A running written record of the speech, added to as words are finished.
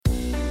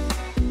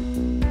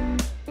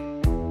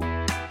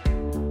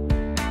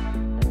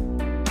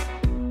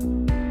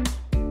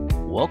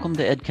Welcome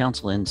to Ed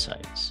Council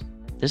Insights.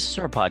 This is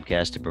our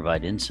podcast to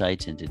provide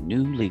insights into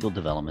new legal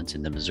developments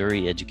in the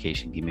Missouri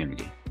education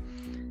community.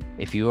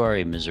 If you are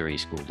a Missouri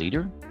school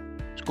leader,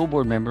 school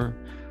board member,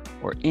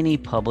 or any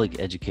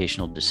public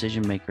educational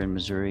decision maker in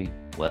Missouri,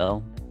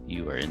 well,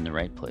 you are in the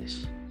right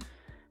place.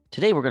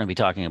 Today, we're going to be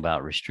talking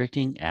about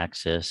restricting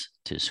access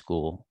to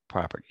school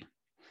property.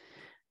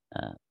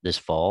 This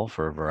fall,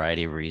 for a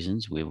variety of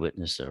reasons, we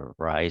witnessed a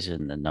rise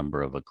in the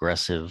number of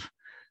aggressive,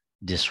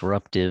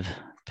 disruptive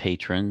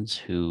patrons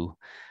who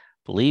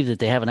believe that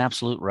they have an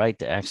absolute right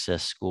to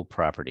access school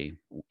property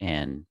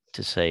and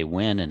to say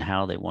when and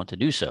how they want to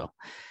do so.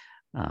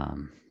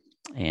 And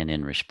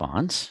in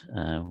response,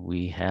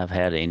 we have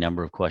had a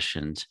number of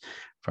questions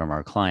from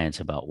our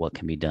clients about what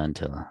can be done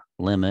to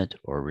limit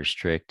or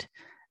restrict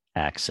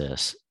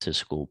access to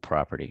school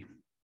property.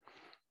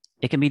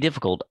 It can be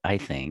difficult, I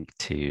think,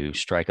 to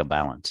strike a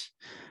balance.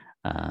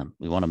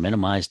 We want to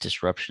minimize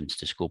disruptions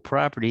to school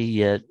property,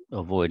 yet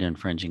avoid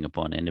infringing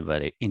upon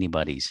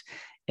anybody's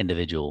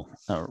individual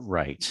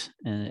rights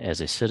as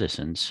a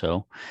citizen.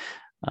 So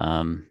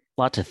a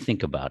lot to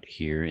think about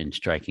here in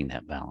striking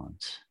that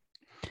balance.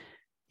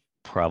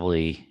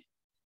 Probably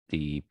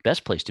the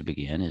best place to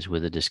begin is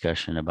with a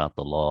discussion about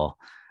the law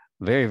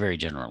very, very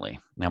generally.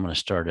 I'm going to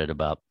start at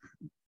about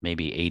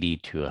maybe 80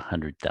 to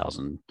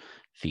 100,000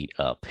 feet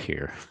up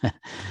here.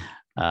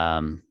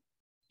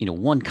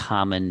 One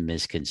common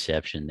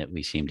misconception that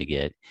we seem to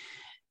get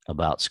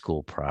about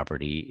school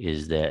property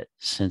is that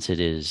since it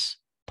is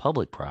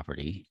public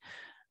property,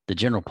 the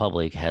general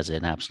public has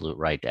an absolute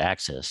right to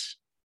access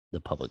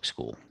the public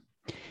school.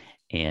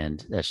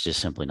 And that's just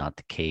simply not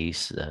the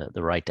case.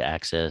 The right to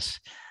access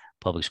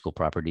public school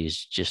property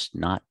is just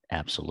not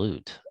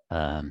absolute.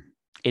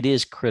 It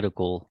is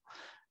critical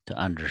to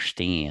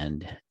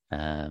understand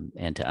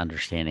and to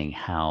understanding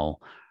how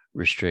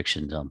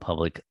restrictions on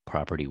public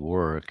property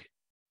work.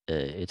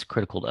 It's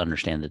critical to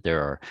understand that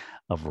there are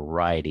a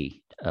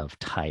variety of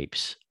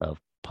types of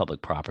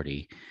public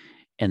property,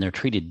 and they're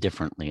treated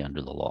differently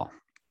under the law.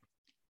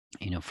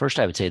 First,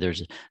 I would say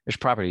there's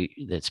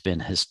property that's been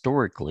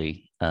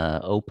historically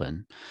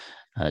open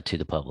to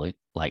the public,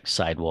 like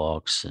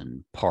sidewalks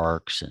and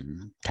parks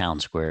and town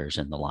squares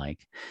and the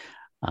like.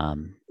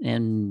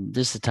 And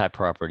this is the type of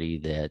property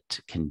that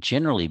can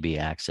generally be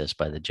accessed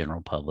by the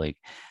general public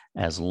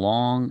as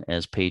long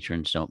as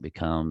patrons don't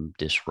become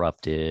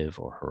disruptive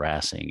or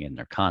harassing in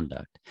their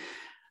conduct.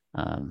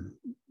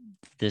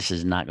 This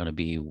is not going to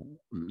be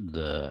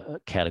the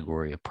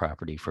category of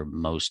property for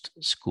most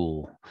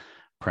school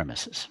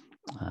premises.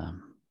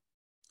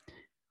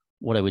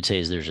 What I would say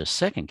is there's a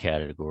second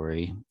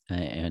category,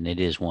 and it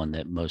is one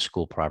that most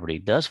school property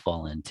does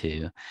fall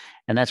into,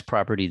 and that's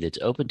property that's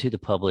open to the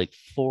public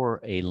for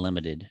a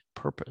limited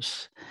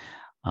purpose.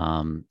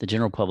 The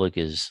general public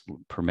is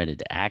permitted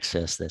to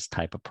access this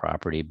type of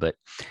property, but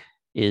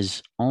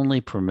is only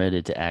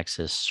permitted to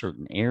access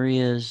certain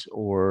areas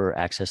or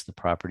access the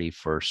property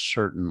for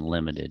certain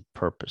limited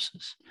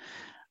purposes.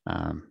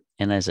 And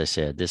as I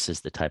said, this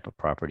is the type of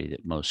property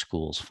that most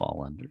schools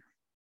fall under.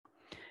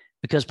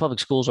 Because public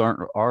schools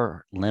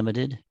are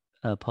limited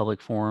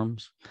public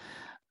forums,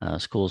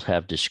 schools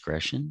have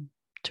discretion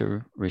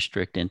to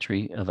restrict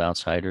entry of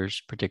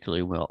outsiders,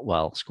 particularly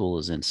while school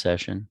is in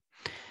session.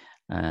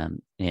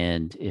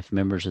 And if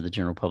members of the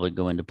general public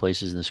go into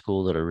places in the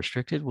school that are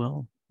restricted,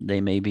 well, they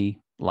may be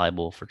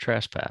liable for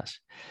trespass.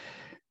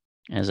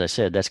 As I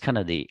said, that's kind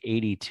of the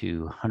 80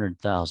 to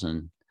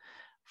 100,000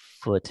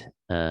 foot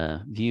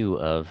view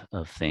of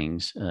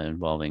things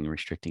involving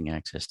restricting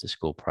access to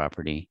school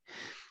property.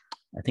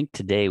 I think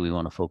today we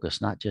want to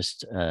focus not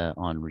just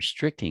on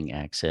restricting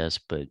access,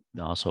 but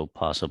also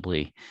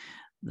possibly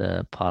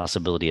the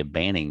possibility of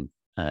banning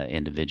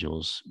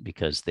individuals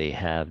because they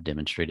have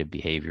demonstrated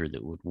behavior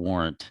that would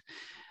warrant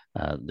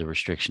the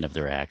restriction of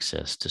their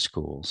access to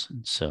schools.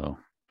 And so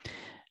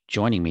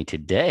joining me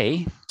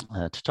today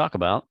to talk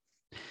about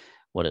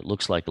what it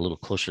looks like a little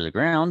closer to the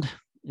ground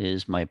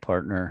is my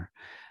partner,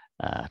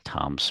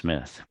 Tom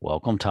Smith.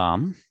 Welcome,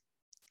 Tom.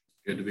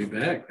 Good to be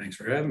back. Thanks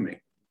for having me.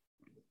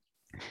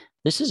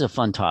 This is a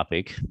fun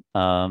topic.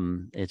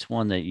 It's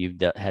one that you've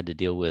had to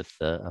deal with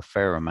a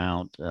fair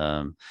amount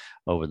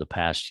over the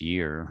past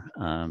year,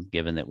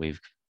 given that we've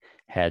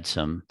had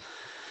some,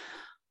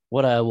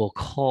 what I will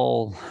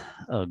call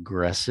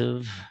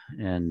aggressive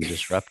and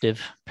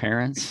disruptive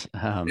parents.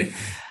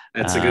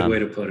 That's a good way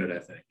to put it, I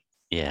think.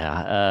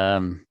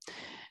 Yeah.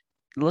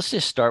 Let's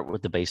just start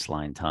with the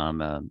baseline,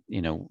 Tom.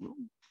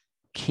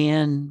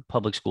 Can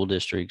public school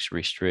districts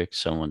restrict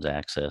someone's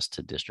access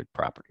to district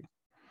property?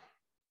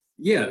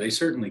 Yeah, they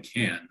certainly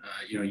can.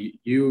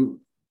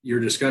 Your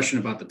discussion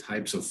about the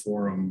types of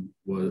forum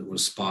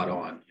was spot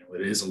on.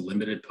 It is a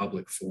limited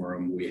public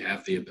forum. We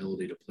have the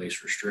ability to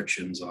place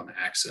restrictions on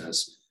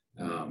access.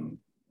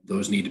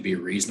 Those need to be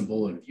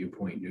reasonable and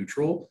viewpoint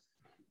neutral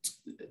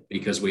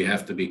because we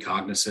have to be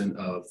cognizant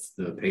of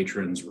the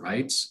patron's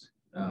rights.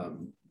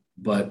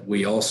 But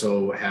we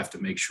also have to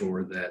make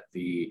sure that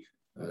the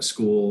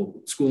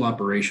school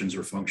operations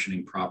are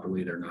functioning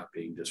properly. They're not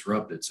being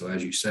disrupted. So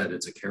as you said,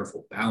 it's a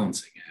careful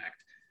balancing act.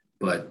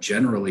 But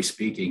generally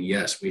speaking,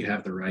 yes, we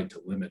have the right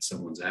to limit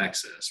someone's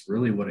access.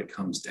 Really, what it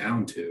comes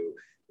down to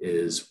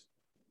is,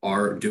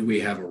 do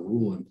we have a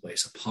rule in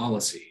place, a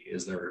policy?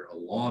 Is there a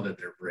law that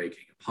they're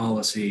breaking, a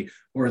policy,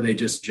 or are they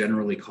just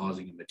generally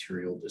causing a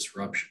material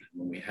disruption? And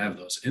when we have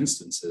those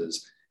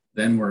instances,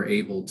 then we're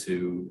able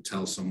to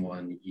tell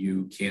someone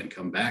you can't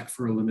come back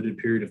for a limited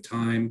period of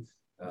time.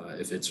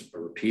 If it's a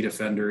repeat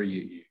offender,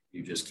 you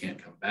just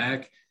can't come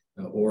back.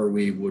 Or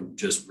we would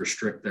just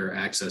restrict their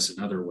access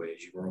in other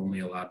ways. You are only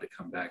allowed to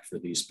come back for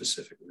these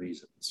specific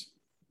reasons.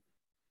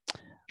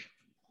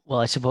 Well,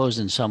 I suppose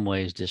in some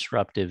ways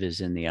disruptive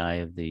is in the eye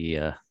of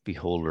the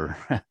beholder.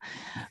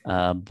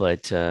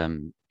 But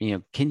can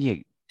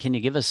you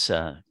give us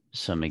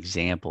some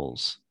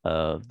examples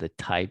of the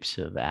types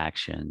of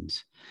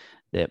actions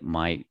that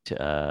might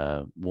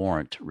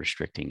warrant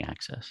restricting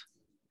access?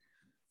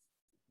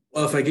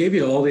 Well, if I gave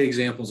you all the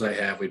examples I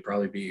have, we'd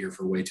probably be here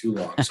for way too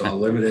long. So I'll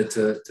limit it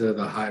to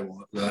the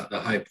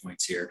high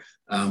points here.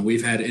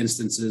 We've had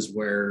instances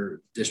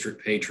where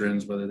district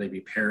patrons, whether they be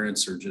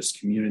parents or just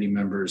community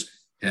members,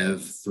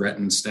 have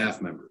threatened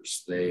staff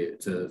members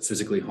to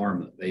physically harm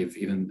them. They've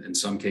even, in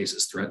some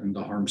cases, threatened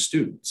to harm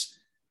students.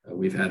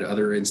 We've had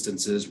other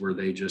instances where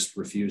they just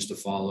refuse to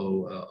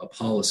follow a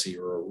policy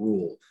or a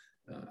rule.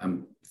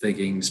 I'm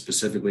thinking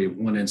specifically of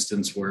one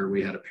instance where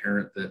we had a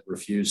parent that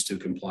refused to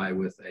comply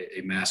with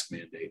a mask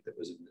mandate that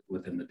was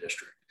within the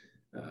district,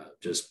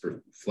 just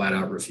flat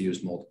out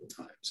refused multiple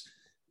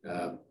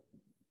times.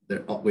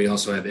 We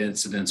also have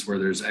incidents where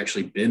there's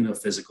actually been a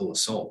physical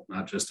assault,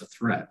 not just a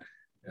threat,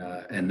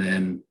 and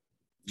then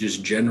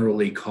just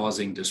generally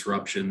causing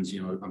disruptions,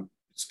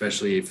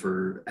 especially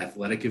for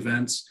athletic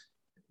events,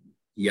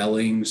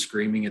 yelling,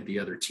 screaming at the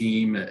other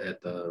team,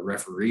 at the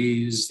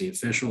referees, the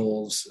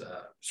officials,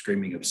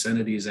 screaming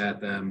obscenities at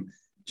them,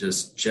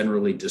 just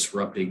generally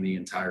disrupting the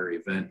entire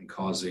event and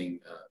causing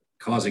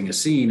a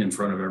scene in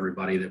front of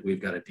everybody that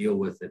we've got to deal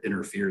with that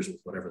interferes with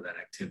whatever that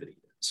activity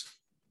is.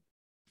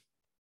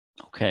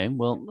 Okay,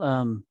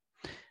 well,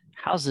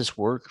 how's this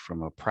work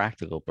from a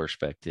practical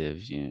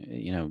perspective?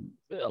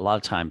 A lot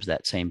of times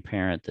that same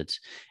parent that's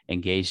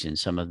engaged in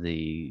some of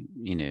the,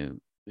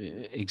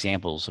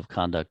 examples of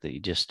conduct that you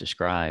just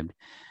described,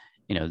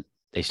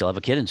 they still have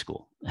a kid in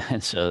school.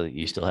 And so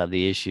you still have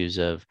the issues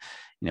of,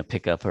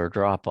 pick up or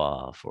drop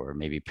off, or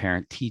maybe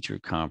parent teacher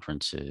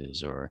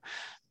conferences, or,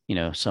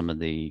 some of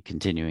the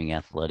continuing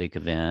athletic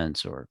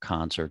events or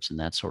concerts and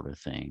that sort of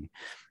thing.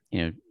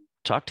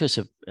 Talk to us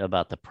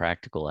about the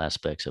practical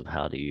aspects of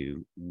how do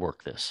you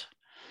work this?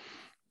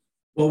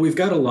 Well, we've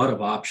got a lot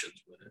of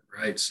options with it,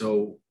 right?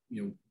 So,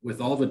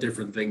 with all the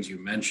different things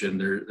you mentioned,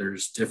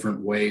 there's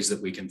different ways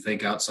that we can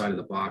think outside of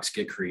the box,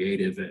 get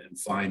creative, and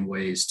find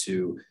ways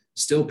to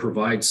still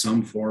provide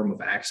some form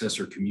of access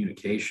or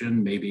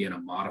communication, maybe in a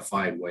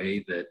modified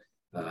way that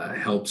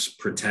helps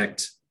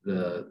protect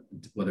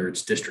whether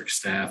it's district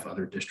staff,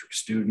 other district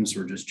students,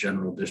 or just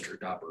general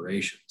district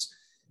operations.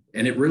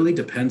 And it really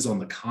depends on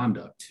the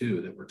conduct too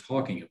that we're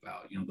talking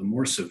about. The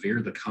more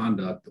severe the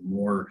conduct, the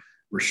more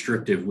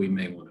restrictive we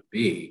may want to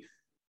be.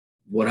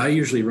 What I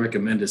usually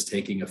recommend is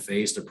taking a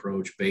phased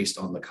approach based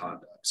on the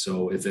conduct.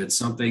 So if it's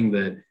something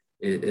that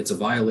it's a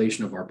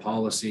violation of our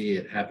policy,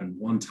 it happened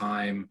one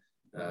time,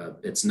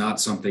 it's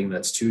not something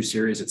that's too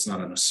serious, it's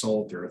not an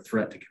assault or a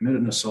threat to commit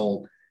an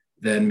assault,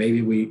 then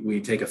maybe we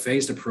take a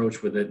phased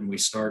approach with it, and we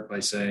start by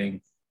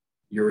saying,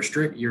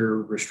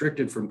 you're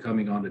restricted from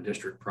coming onto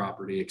district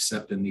property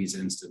except in these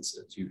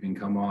instances. You can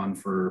come on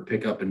for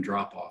pickup and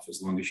drop off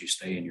as long as you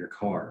stay in your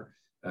car.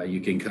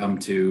 You can come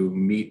to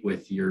meet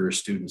with your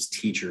students'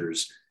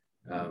 teachers.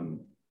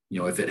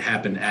 If it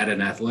happened at an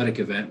athletic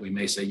event, we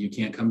may say you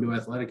can't come to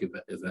athletic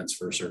events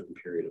for a certain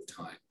period of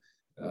time.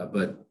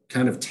 But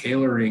kind of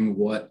tailoring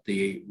what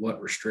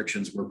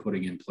restrictions we're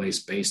putting in place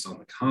based on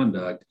the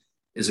conduct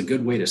is a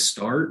good way to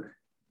start,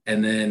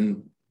 and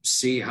then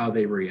see how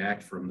they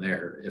react from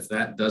there. If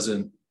that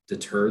doesn't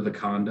deter the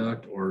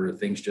conduct, or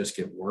things just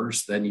get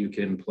worse, then you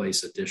can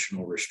place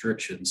additional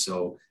restrictions.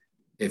 So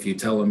if you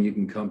tell them you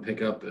can come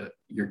pick up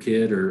your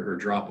kid or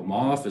drop them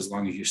off as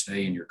long as you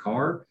stay in your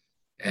car,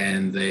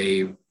 and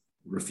they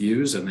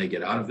refuse and they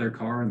get out of their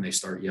car and they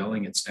start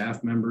yelling at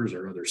staff members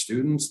or other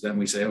students, then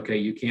we say, okay,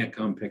 you can't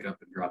come pick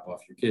up and drop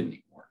off your kid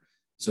anymore.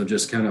 So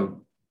just kind of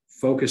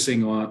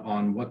focusing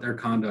on what their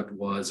conduct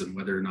was and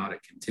whether or not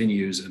it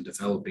continues, and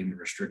developing the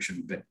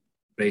restriction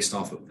based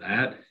off of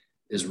that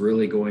is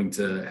really going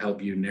to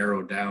help you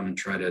narrow down and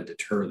try to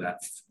deter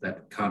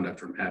that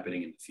conduct from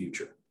happening in the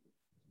future.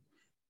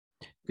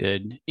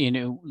 Good.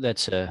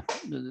 That's a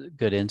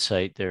good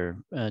insight there,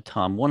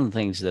 Tom. One of the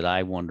things that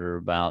I wonder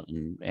about,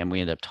 and we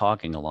end up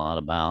talking a lot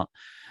about,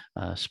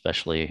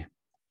 especially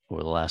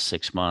over the last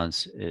 6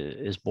 months,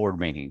 is board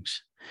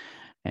meetings.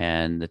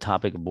 And the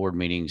topic of board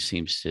meetings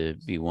seems to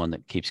be one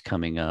that keeps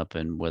coming up,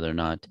 and whether or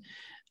not,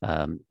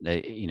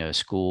 a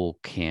school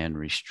can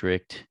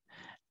restrict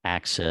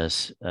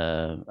access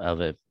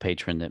of a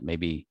patron that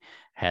maybe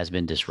has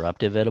been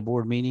disruptive at a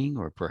board meeting,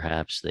 or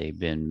perhaps they've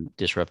been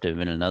disruptive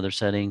in another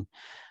setting.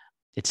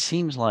 it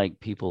seems like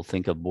people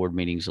think of board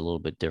meetings a little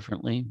bit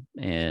differently,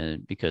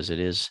 and because it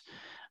is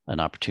an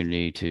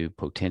opportunity to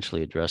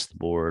potentially address the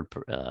board,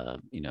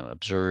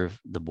 observe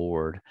the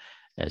board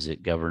as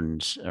it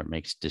governs or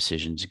makes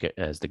decisions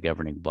as the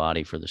governing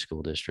body for the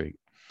school district.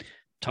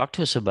 Talk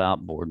to us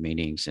about board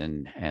meetings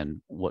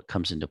and what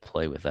comes into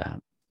play with that.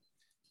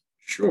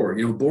 Sure.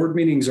 Board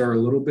meetings are a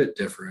little bit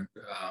different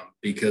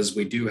because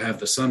we do have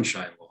the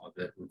Sunshine Law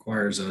that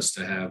requires us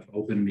to have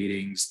open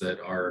meetings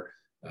that are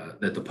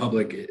that the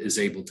public is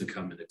able to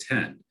come and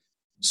attend.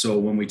 So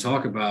when we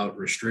talk about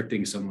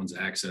restricting someone's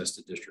access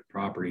to district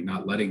property,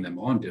 not letting them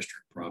on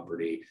district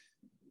property,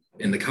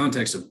 in the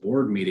context of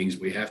board meetings,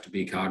 we have to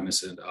be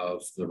cognizant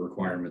of the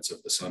requirements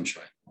of the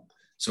Sunshine Law.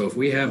 So if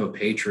we have a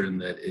patron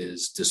that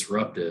is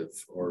disruptive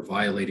or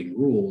violating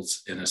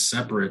rules in a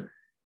separate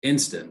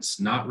instance,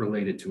 not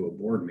related to a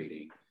board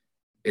meeting,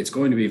 it's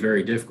going to be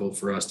very difficult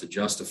for us to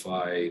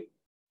justify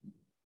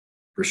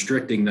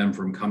restricting them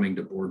from coming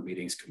to board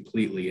meetings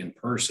completely in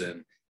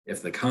person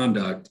if the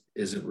conduct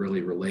isn't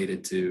really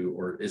related to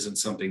or isn't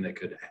something that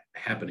could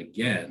happen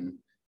again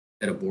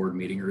at a board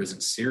meeting or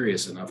isn't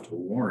serious enough to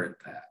warrant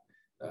that,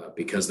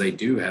 because they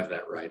do have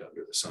that right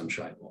under the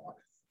Sunshine Law.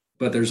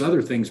 But there's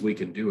other things we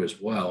can do as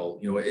well.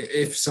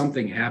 If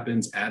something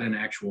happens at an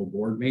actual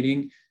board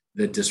meeting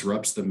that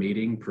disrupts the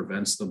meeting,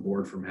 prevents the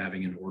board from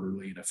having an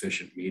orderly and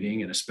efficient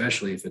meeting, and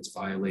especially if it's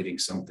violating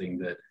something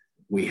that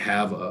we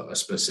have a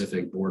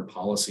specific board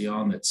policy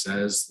on that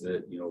says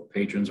that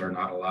patrons are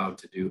not allowed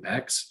to do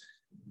X,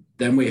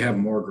 then we have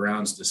more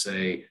grounds to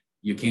say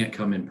you can't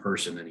come in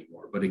person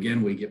anymore. But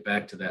again, we get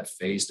back to that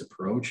phased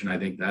approach, and I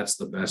think that's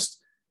the best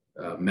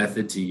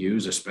method to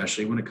use,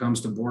 especially when it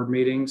comes to board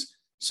meetings.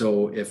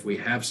 So if we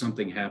have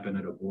something happen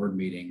at a board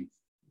meeting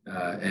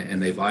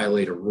and they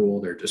violate a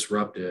rule, they're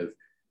disruptive,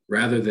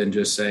 rather than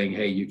just saying,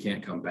 hey, you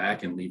can't come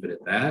back and leave it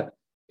at that,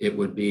 it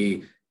would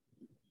be,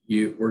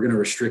 we're going to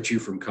restrict you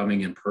from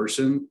coming in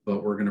person,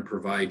 but we're going to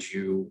provide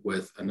you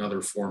with another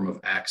form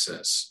of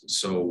access.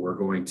 So we're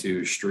going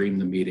to stream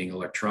the meeting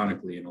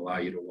electronically and allow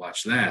you to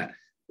watch that.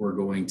 We're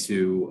going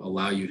to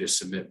allow you to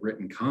submit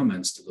written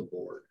comments to the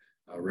board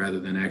rather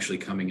than actually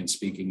coming and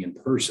speaking in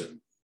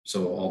person.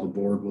 So all the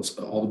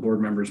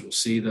board members will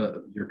see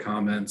your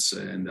comments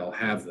and they'll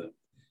have them.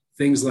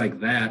 Things like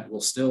that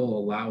will still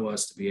allow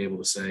us to be able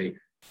to say,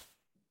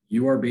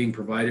 you are being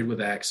provided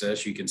with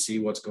access. You can see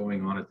what's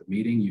going on at the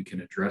meeting. You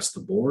can address the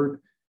board,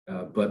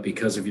 but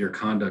because of your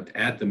conduct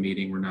at the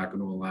meeting, we're not going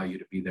to allow you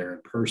to be there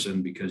in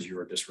person because you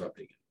are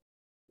disrupting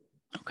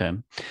it. Okay.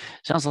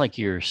 Sounds like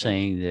you're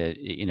saying that,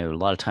 a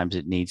lot of times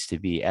it needs to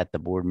be at the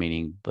board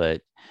meeting,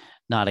 but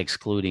not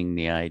excluding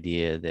the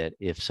idea that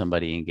if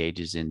somebody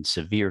engages in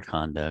severe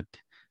conduct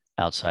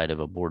outside of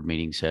a board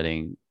meeting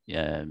setting,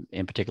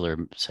 in particular,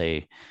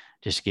 say,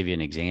 just to give you an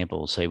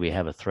example, say we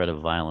have a threat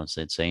of violence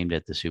that's aimed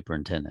at the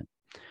superintendent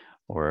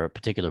or a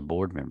particular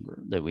board member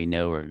that we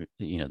know are,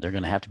 they're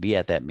going to have to be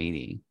at that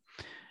meeting.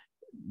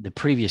 The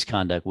previous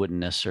conduct wouldn't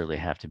necessarily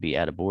have to be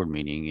at a board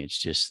meeting. It's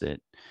just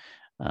that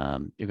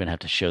you're going to have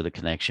to show the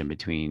connection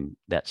between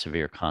that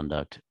severe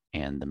conduct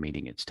and the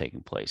meeting it's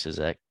taking place. Is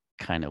that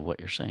kind of what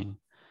you're saying?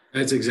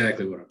 That's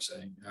exactly what I'm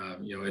saying.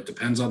 It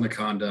depends on the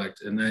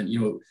conduct. And then,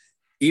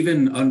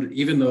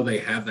 even though they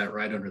have that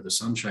right under the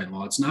Sunshine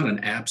Law, it's not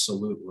an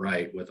absolute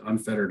right with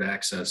unfettered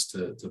access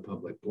to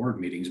public board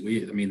meetings.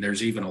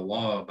 There's even a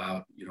law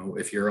about,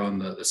 if you're on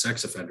the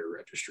sex offender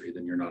registry,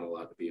 then you're not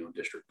allowed to be on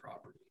district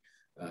property.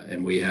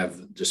 And we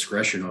have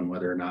discretion on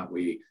whether or not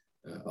we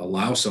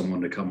allow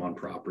someone to come on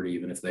property,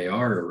 even if they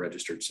are a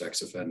registered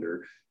sex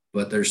offender.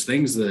 But there's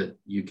things that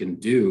you can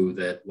do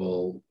that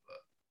will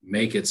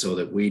make it so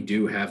that we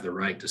do have the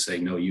right to say,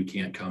 no, you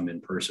can't come in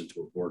person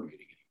to a board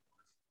meeting.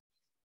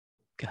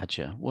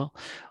 Gotcha. Well,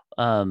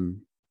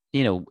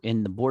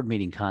 in the board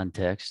meeting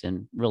context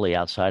and really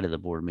outside of the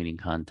board meeting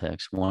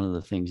context, one of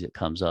the things that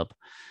comes up,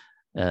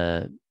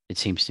 it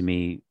seems to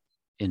me,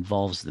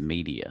 involves the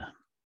media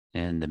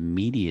and the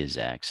media's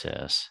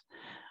access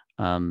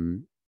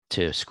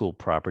to school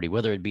property,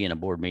 whether it be in a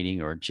board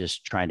meeting or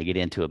just trying to get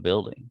into a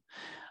building.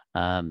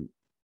 Are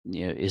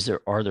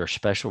there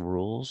special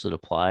rules that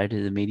apply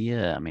to the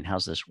media?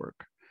 How's this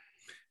work?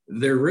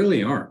 There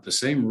really aren't. The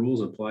same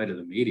rules apply to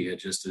the media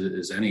just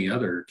as any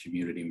other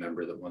community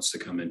member that wants to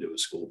come into a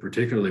school,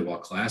 particularly while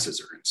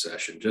classes are in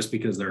session. Just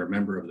because they're a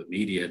member of the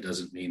media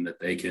doesn't mean that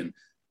they can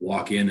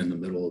walk in the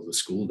middle of the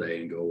school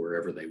day and go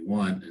wherever they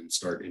want and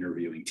start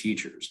interviewing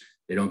teachers.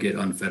 They don't get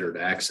unfettered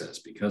access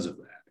because of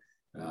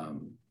that.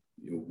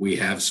 We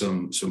have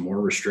some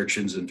more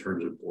restrictions in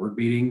terms of board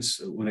meetings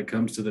when it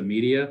comes to the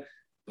media,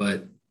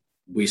 but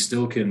we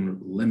still can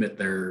limit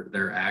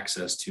their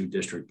access to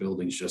district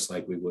buildings just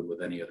like we would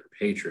with any other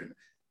patron.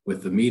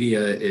 With the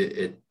media,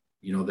 it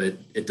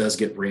does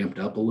get ramped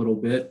up a little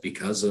bit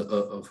because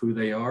of who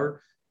they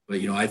are.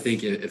 But, I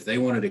think if they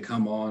wanted to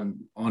come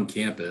on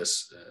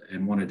campus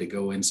and wanted to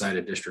go inside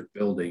a district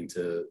building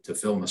to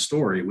film a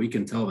story, we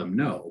can tell them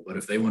no. But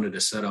if they wanted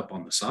to set up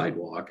on the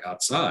sidewalk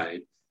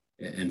outside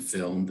and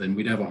film, then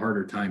we'd have a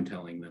harder time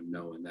telling them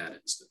no in that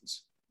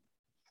instance.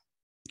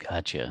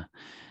 Gotcha.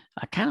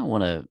 I kind of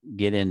want to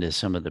get into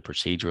some of the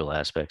procedural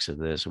aspects of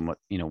this and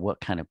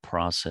what kind of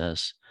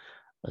process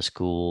a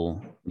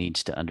school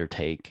needs to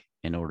undertake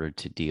in order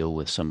to deal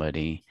with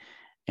somebody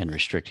and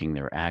restricting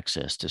their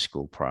access to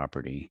school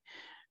property.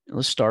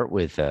 Let's start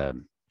with,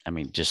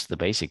 just the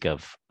basic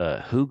of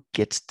who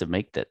gets to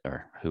make that,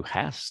 or who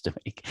has to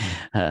make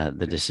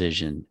the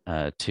decision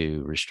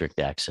to restrict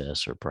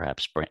access or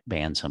perhaps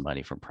ban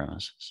somebody from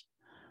premises.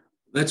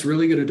 That's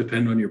really going to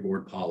depend on your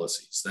board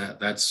policies.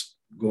 That's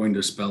going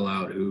to spell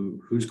out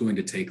who's going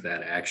to take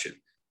that action.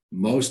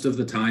 Most of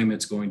the time,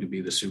 it's going to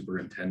be the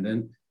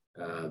superintendent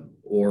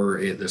or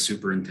the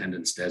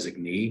superintendent's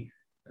designee.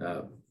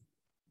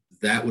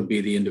 That would be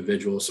the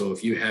individual. So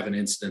if you have an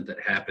incident that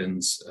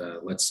happens,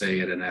 let's say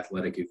at an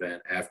athletic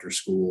event after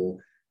school,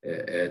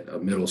 at a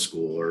middle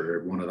school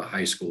or one of the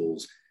high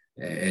schools,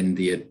 and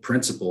the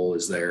principal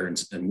is there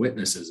and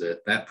witnesses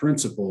it, that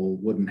principal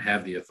wouldn't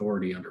have the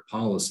authority under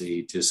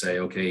policy to say,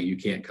 okay, you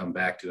can't come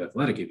back to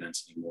athletic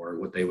events anymore.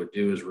 What they would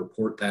do is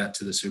report that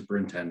to the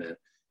superintendent.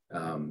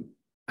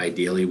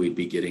 Ideally, we'd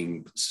be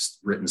getting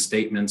written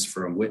statements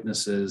from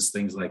witnesses,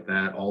 things like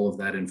that. All of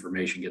that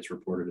information gets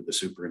reported to the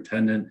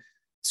superintendent.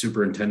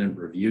 Superintendent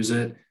reviews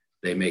it.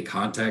 They may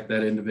contact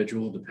that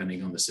individual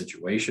depending on the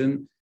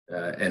situation,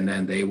 and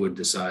then they would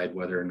decide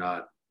whether or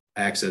not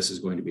access is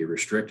going to be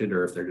restricted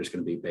or if they're just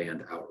going to be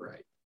banned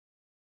outright.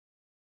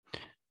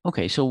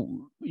 Okay,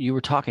 so you were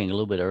talking a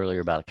little bit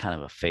earlier about kind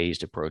of a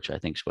phased approach, I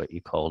think is what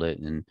you called it.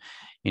 And,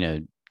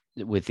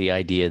 with the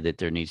idea that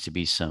there needs to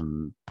be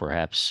some,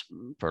 perhaps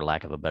for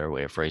lack of a better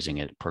way of phrasing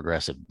it,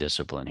 progressive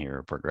discipline here,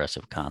 or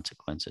progressive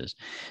consequences.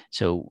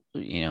 So,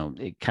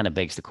 it kind of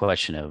begs the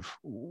question of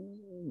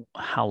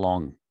how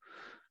long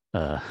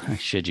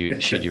should you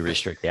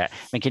restrict that? I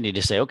mean, can you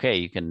just say, okay,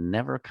 you can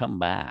never come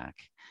back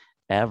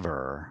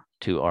ever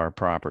to our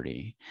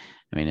property?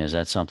 I mean, is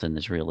that something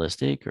that's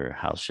realistic, or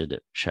how should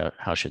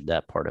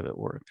that part of it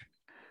work?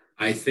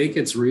 I think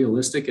it's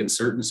realistic in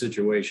certain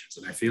situations,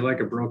 and I feel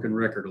like a broken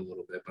record a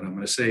little bit, but I'm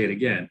going to say it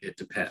again. It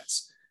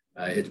depends.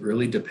 It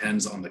really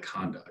depends on the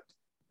conduct.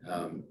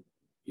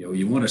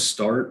 You want to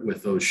start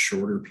with those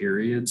shorter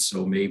periods.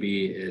 So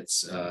maybe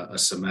it's a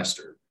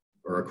semester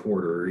or a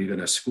quarter or even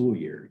a school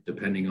year,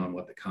 depending on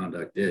what the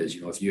conduct is.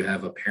 If you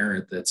have a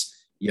parent that's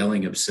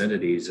yelling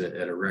obscenities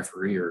at a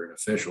referee or an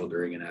official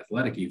during an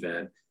athletic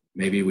event,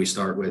 maybe we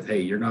start with,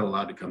 hey, you're not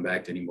allowed to come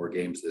back to any more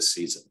games this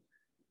season,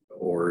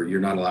 or you're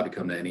not allowed to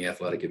come to any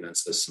athletic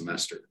events this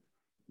semester.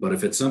 But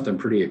if it's something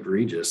pretty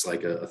egregious,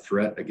 like a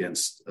threat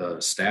against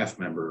a staff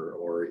member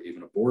or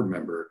even a board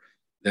member,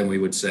 then we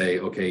would say,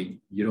 okay,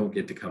 you don't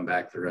get to come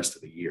back the rest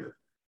of the year.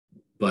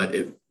 But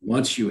if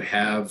once you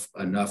have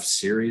enough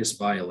serious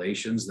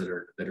violations that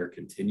are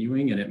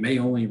continuing, and it may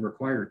only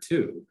require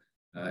two,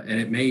 and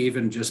it may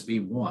even just be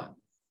one,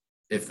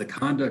 if the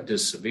conduct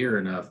is severe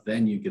enough,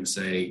 then you can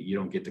say you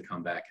don't get to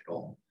come back at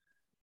all.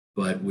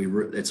 But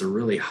it's a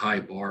really high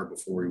bar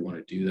before we want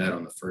to do that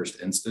on the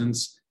first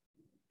instance.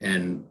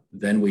 And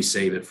then we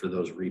save it for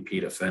those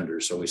repeat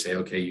offenders. So we say,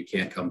 okay, you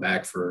can't come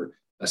back for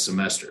a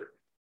semester.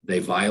 They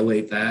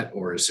violate that,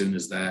 or as soon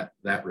as that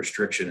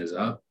restriction is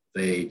up,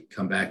 they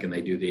come back and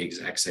they do the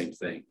exact same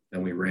thing.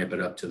 Then we ramp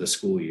it up to the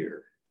school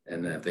year.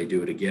 And then if they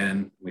do it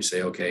again, we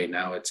say, okay,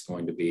 now it's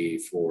going to be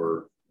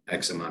for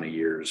X amount of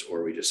years,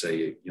 or we just say,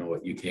 you know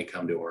what, you can't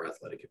come to our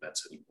athletic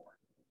events anymore.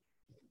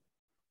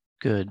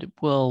 Good.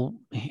 Well,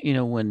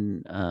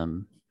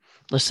 when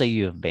let's say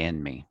you have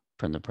banned me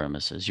from the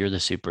premises, you're the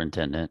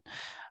superintendent.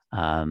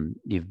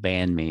 You've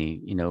banned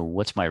me.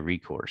 What's my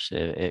recourse?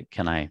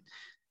 Can I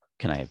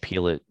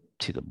appeal it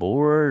to the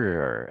board,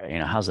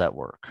 or how's that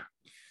work?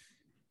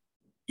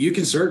 You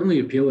can certainly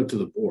appeal it to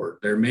the board.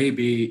 There may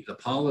be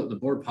the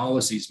board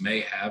policies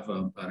may have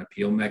an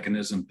appeal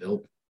mechanism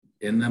built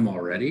in them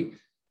already.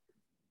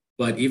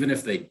 But even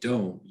if they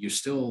don't,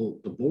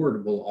 the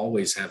board will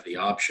always have the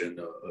option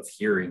of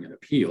hearing an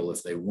appeal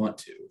if they want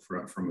to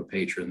from a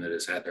patron that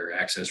has had their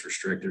access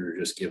restricted or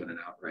just given an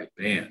outright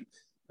ban.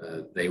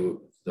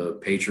 The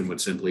patron would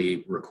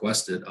simply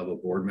request it of a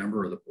board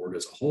member or the board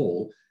as a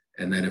whole.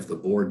 And then if the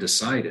board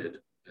decided,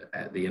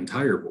 the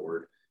entire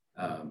board,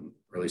 or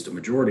at least a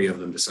majority of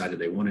them decided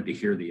they wanted to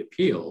hear the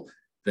appeal,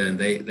 then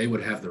they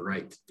would have the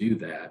right to do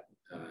that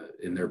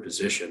in their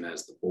position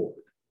as the board.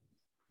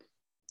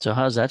 So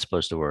how's that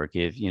supposed to work?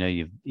 If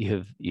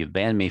you've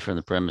banned me from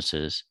the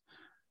premises,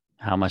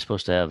 how am I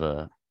supposed to have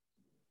an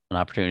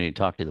opportunity to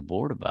talk to the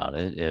board about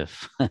it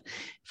if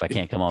I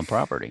can't come on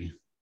property?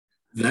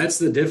 That's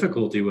the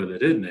difficulty with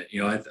it, isn't it?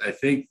 I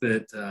think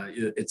that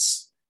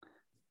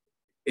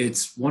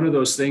it's one of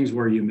those things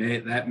where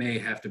that may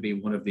have to be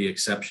one of the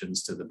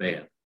exceptions to the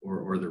ban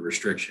or the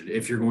restriction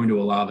if you're going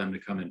to allow them to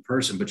come in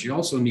person. But you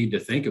also need to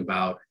think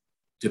about,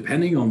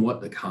 depending on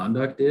what the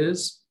conduct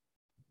is,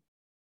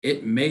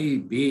 it may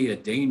be a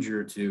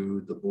danger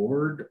to the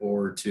board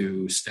or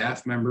to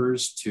staff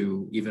members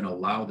to even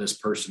allow this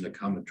person to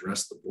come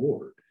address the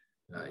board.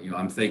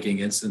 I'm thinking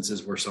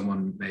instances where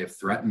someone may have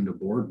threatened a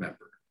board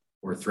member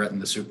or threaten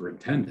the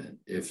superintendent,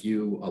 if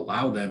you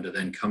allow them to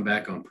then come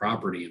back on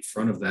property in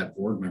front of that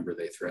board member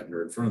they threatened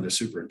or in front of the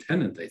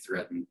superintendent they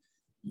threatened,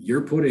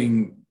 you're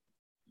putting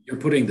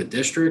the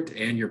district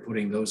and you're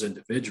putting those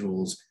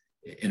individuals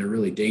in a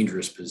really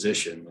dangerous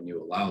position when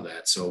you allow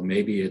that. So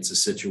maybe it's a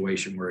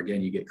situation where,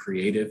 again, you get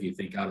creative, you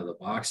think out of the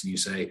box, and you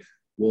say,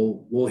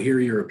 well, we'll hear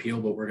your appeal,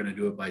 but we're going to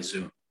do it by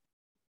Zoom.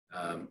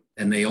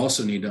 And they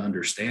also need to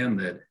understand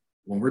that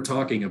when we're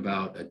talking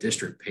about a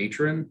district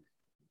patron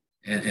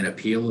and an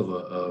appeal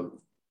of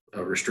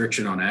a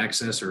restriction on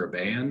access or a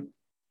ban,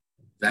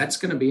 that's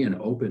going to be an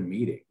open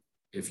meeting.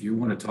 If you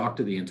want to talk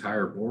to the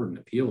entire board and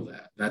appeal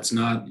that, that's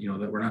not,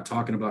 that we're not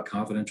talking about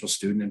confidential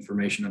student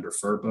information under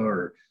FERPA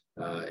or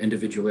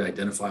individually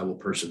identifiable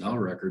personnel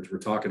records. We're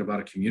talking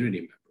about a community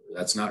member.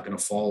 That's not going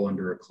to fall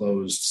under a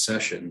closed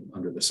session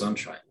under the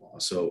Sunshine Law.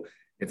 So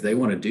if they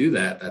want to do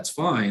that, that's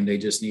fine. They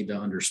just need to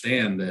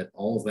understand that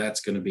all of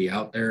that's going to be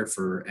out there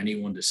for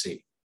anyone to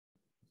see.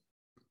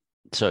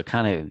 So it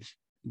kind of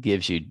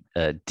gives you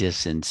a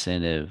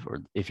disincentive,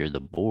 or if you're the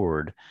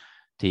board,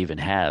 to even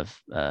have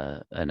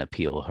an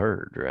appeal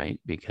heard, right?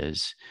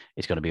 Because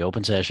it's going to be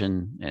open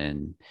session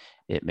and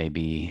it may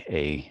be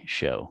a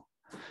show.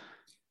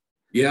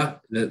 Yeah,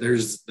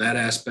 there's that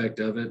aspect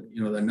of it.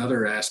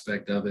 Another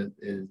aspect of it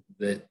is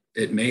that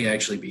it may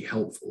actually be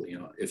helpful.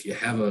 If you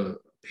have a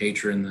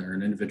patron or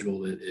an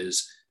individual that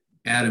is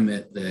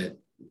adamant that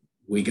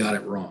we got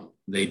it wrong,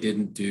 they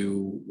didn't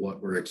do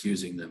what we're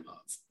accusing them of,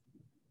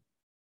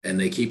 and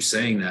they keep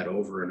saying that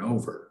over and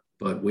over,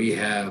 but we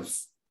have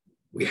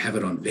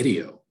it on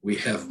video. We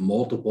have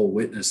multiple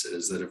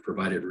witnesses that have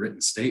provided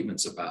written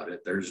statements about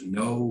it. There's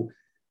no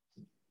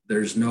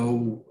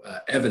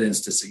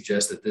evidence to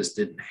suggest that this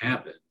didn't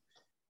happen,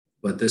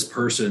 but this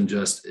person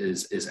just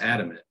is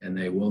adamant and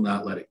they will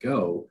not let it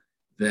go.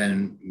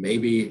 Then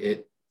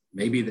maybe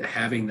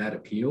having that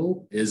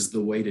appeal is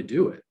the way to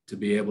do it, to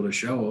be able to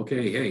show,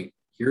 okay, hey,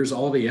 here's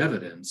all the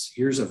evidence.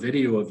 Here's a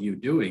video of you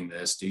doing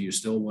this. Do you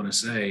still want to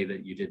say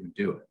that you didn't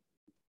do it?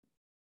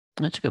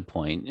 That's a good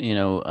point.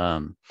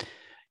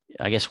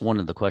 I guess one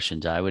of the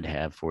questions I would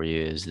have for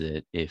you is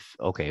that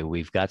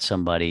we've got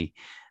somebody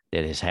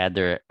that has had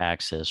their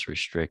access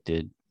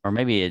restricted, or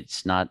maybe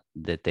it's not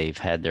that they've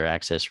had their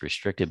access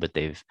restricted, but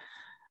they've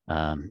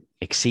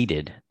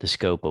exceeded the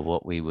scope of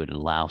what we would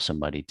allow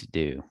somebody to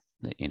do.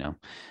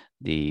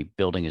 The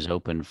building is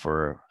open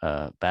for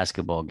a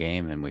basketball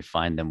game and we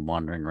find them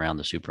wandering around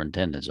the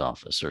superintendent's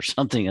office or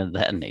something of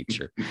that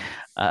nature.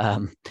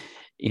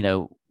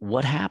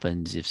 What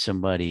happens if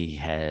somebody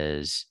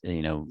has,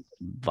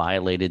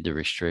 violated the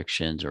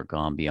restrictions or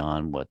gone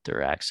beyond what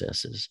their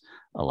access is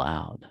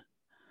allowed?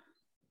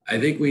 I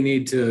think we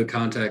need to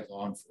contact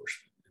law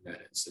enforcement in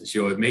that instance.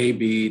 It may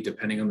be,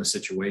 depending on the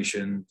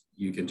situation,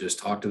 you can just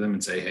talk to them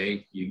and say,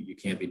 hey, you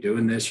can't be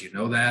doing this,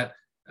 that,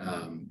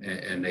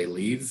 and they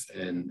leave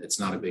and it's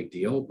not a big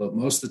deal. But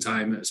most of the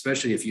time,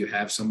 especially if you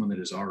have someone that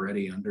is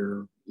already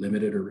under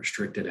limited or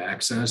restricted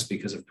access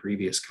because of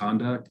previous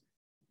conduct,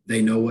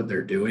 they know what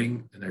they're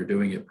doing and they're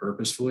doing it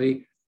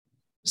purposefully.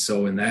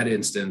 So in that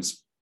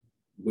instance,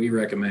 we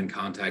recommend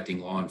contacting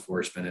law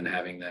enforcement and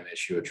having them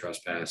issue a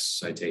trespass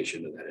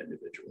citation to that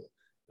individual.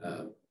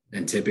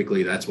 And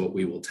typically that's what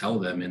we will tell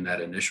them in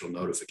that initial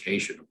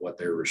notification of what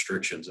their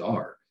restrictions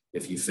are.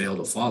 If you fail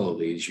to follow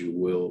these,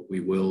 we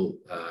will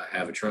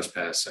have a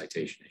trespass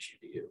citation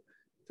issued to you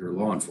through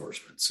law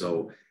enforcement.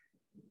 So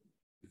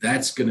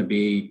that's going to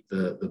be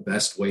the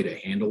best way to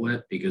handle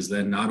it, because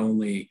then not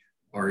only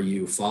are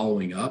you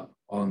following up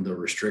on the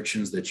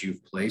restrictions that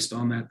you've placed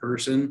on that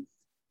person,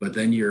 but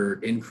then you're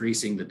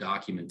increasing the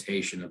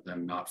documentation of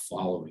them not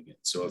following it.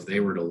 So if they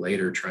were to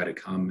later try to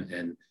come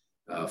and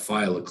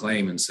file a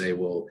claim and say,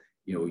 well,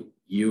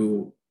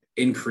 you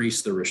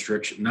increase the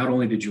restriction, not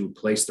only did you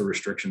place the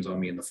restrictions on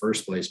me in the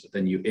first place, but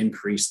then you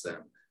increased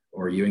them,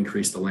 or you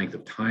increased the length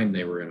of time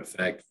they were in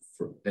effect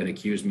and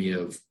accused me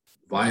of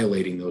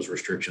violating those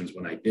restrictions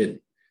when I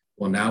didn't.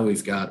 Well, now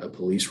we've got a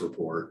police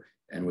report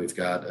and we've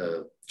got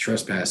a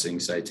trespassing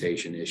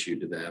citation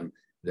issued to them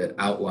that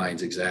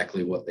outlines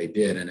exactly what they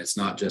did. And it's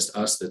not just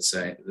us that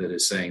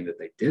is saying that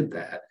they did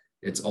that.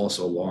 It's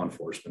also law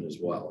enforcement as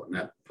well. And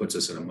that puts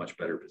us in a much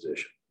better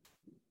position.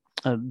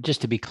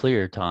 Just to be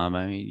clear, Tom,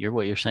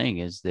 what you're saying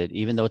is that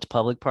even though it's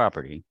public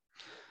property,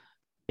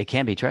 it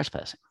can be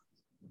trespassing.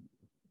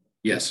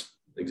 Yes,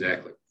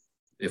 exactly.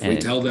 If we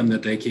tell them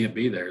that they can't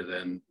be there,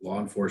 then law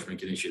enforcement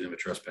can issue them a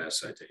trespass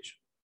citation.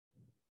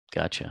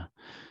 Gotcha.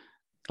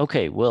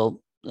 Okay,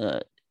 well,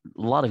 a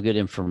lot of good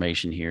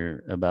information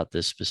here about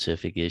this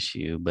specific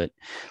issue, but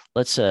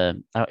let's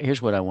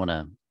here's what I want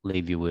to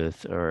leave you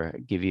with, or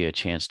give you a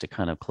chance to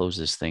kind of close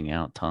this thing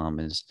out, Tom,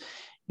 is,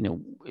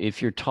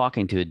 if you're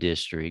talking to a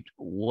district,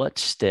 what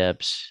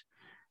steps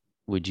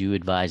would you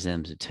advise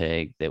them to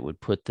take that would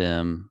put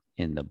them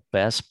in the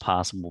best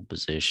possible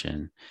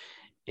position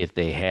if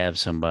they have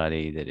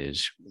somebody that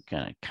is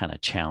kind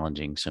of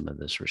challenging some of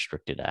this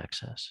restricted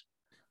access?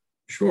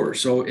 Sure.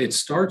 So it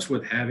starts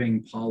with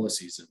having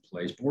policies in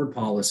place, board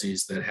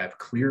policies that have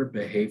clear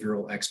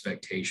behavioral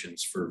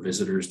expectations for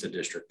visitors to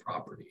district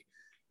property.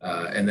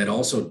 and then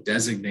also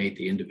designate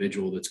the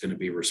individual that's going to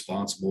be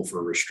responsible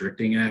for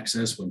restricting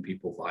access when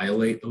people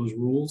violate those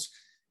rules.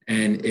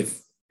 And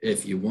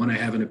if you want to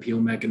have an appeal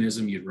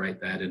mechanism, you'd write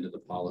that into the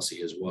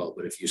policy as well.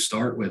 But if you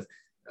start with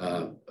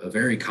a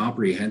very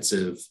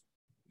comprehensive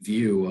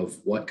view of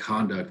what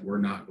conduct we're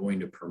not going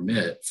to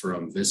permit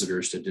from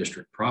visitors to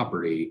district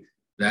property,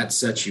 that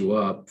sets you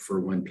up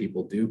for when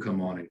people do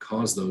come on and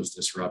cause those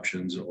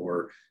disruptions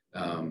or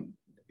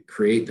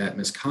create that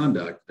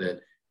misconduct,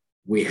 that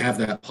we have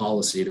that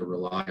policy to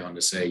rely on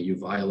to say, you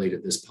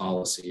violated this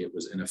policy, it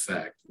was in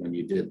effect when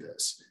you did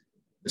this.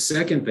 The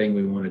second thing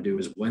we want to do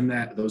is when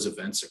those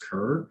events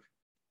occur,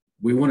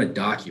 we want to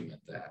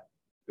document that.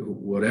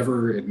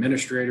 Whatever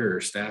administrator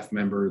or staff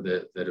member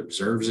that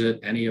observes it,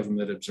 any of them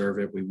that observe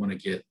it, we want to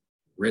get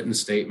written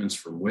statements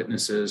from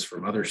witnesses,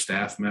 from other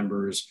staff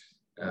members,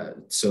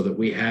 so that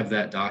we have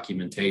that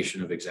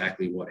documentation of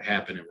exactly what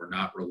happened and we're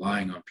not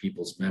relying on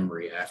people's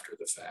memory after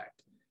the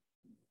fact.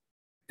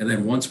 And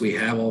then once we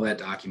have all that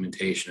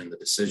documentation and the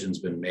decision's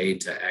been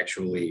made to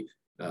actually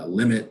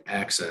limit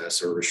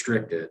access or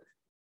restrict it,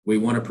 we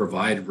want to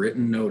provide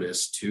written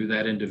notice to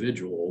that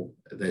individual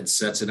that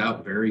sets it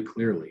out very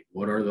clearly.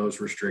 What are those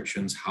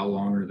restrictions? How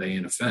long are they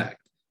in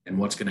effect? And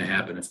what's going to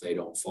happen if they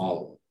don't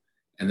follow them?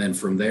 And then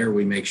from there,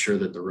 we make sure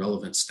that the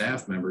relevant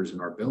staff members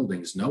in our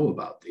buildings know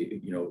about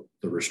the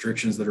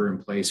restrictions that are in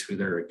place, who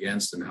they're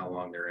against, and how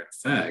long they're in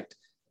effect.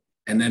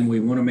 And then we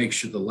want to make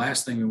sure, the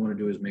last thing we want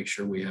to do is make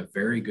sure we have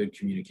very good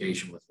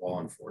communication with law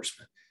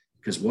enforcement.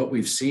 Because what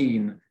we've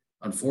seen,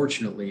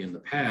 unfortunately, in the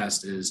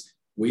past is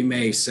we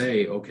may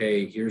say,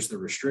 okay, here's the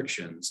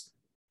restrictions.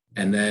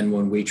 And then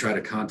when we try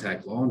to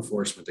contact law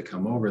enforcement to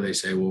come over, they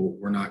say, well,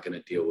 we're not going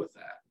to deal with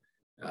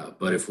that.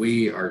 But if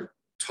we are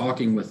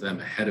talking with them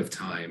ahead of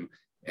time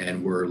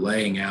and we're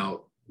laying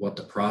out what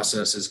the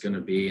process is going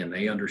to be and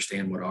they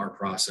understand what our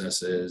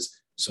process is,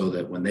 so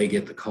that when they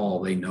get the call,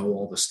 they know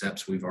all the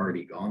steps we've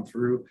already gone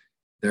through,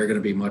 they're going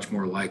to be much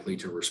more likely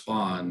to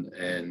respond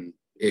and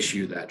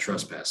issue that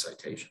trespass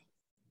citation.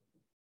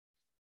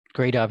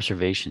 Great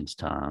observations,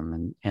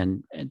 Tom.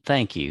 And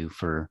thank you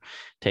for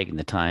taking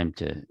the time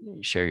to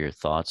share your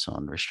thoughts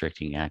on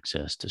restricting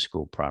access to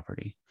school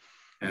property.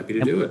 Happy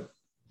to do it.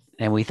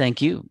 And we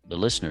thank you, the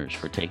listeners,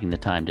 for taking the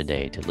time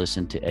today to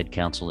listen to Ed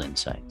Council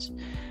Insights.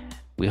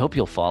 We hope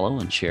you'll follow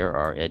and share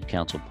our Ed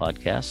Council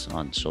podcasts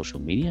on social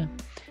media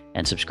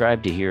and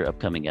subscribe to hear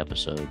upcoming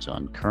episodes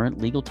on current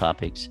legal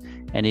topics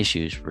and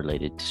issues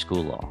related to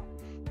school law.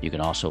 You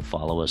can also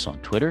follow us on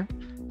Twitter,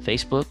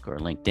 Facebook, or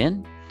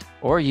LinkedIn,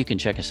 or you can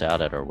check us out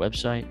at our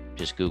website.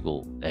 Just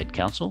Google Ed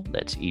Council,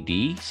 that's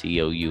EDCOUNSEL,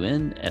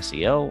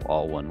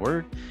 all one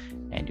word,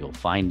 and you'll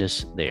find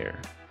us there.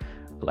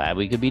 Glad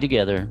we could be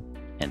together,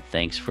 and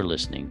thanks for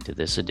listening to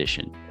this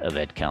edition of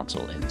Ed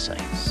Council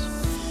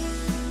Insights.